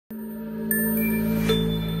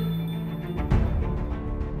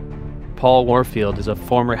Paul Warfield is a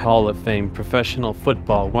former Hall of Fame professional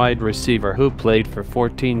football wide receiver who played for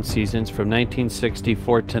 14 seasons from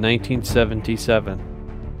 1964 to 1977.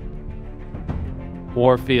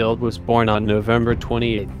 Warfield was born on November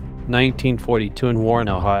 28, 1942 in Warren,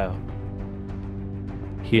 Ohio.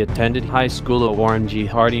 He attended high school at Warren G.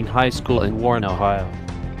 Harding High School in Warren, Ohio.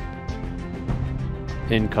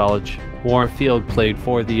 In college, Warfield played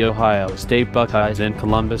for the Ohio State Buckeyes in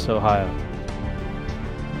Columbus, Ohio.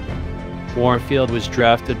 Warfield was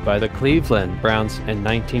drafted by the Cleveland Browns in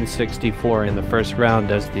 1964 in the first round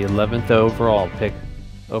as the 11th overall pick.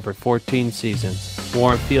 Over 14 seasons,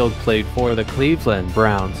 Warfield played for the Cleveland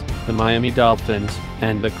Browns, the Miami Dolphins,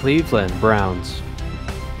 and the Cleveland Browns.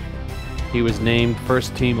 He was named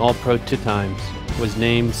first-team All-Pro 2 times, was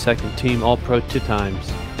named second-team All-Pro 2 times,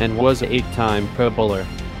 and was an 8-time Pro Bowler.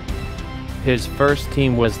 His first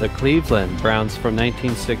team was the Cleveland Browns from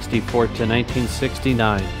 1964 to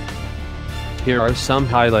 1969. Here are some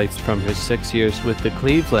highlights from his 6 years with the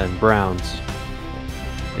Cleveland Browns.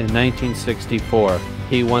 In 1964,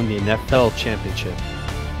 he won the NFL championship.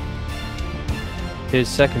 His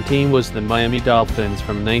second team was the Miami Dolphins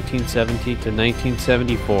from 1970 to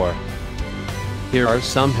 1974. Here are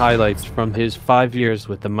some highlights from his 5 years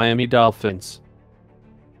with the Miami Dolphins.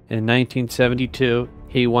 In 1972,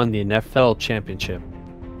 he won the NFL championship.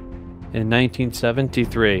 In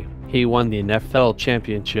 1973, he won the NFL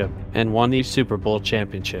championship and won the Super Bowl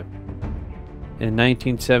championship. In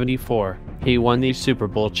 1974, he won the Super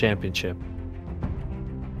Bowl championship.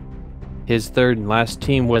 His third and last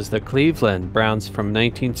team was the Cleveland Browns from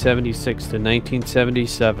 1976 to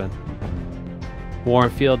 1977.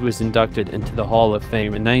 Warfield was inducted into the Hall of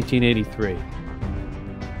Fame in 1983.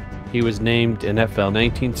 He was named NFL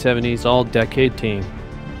 1970s All-Decade Team.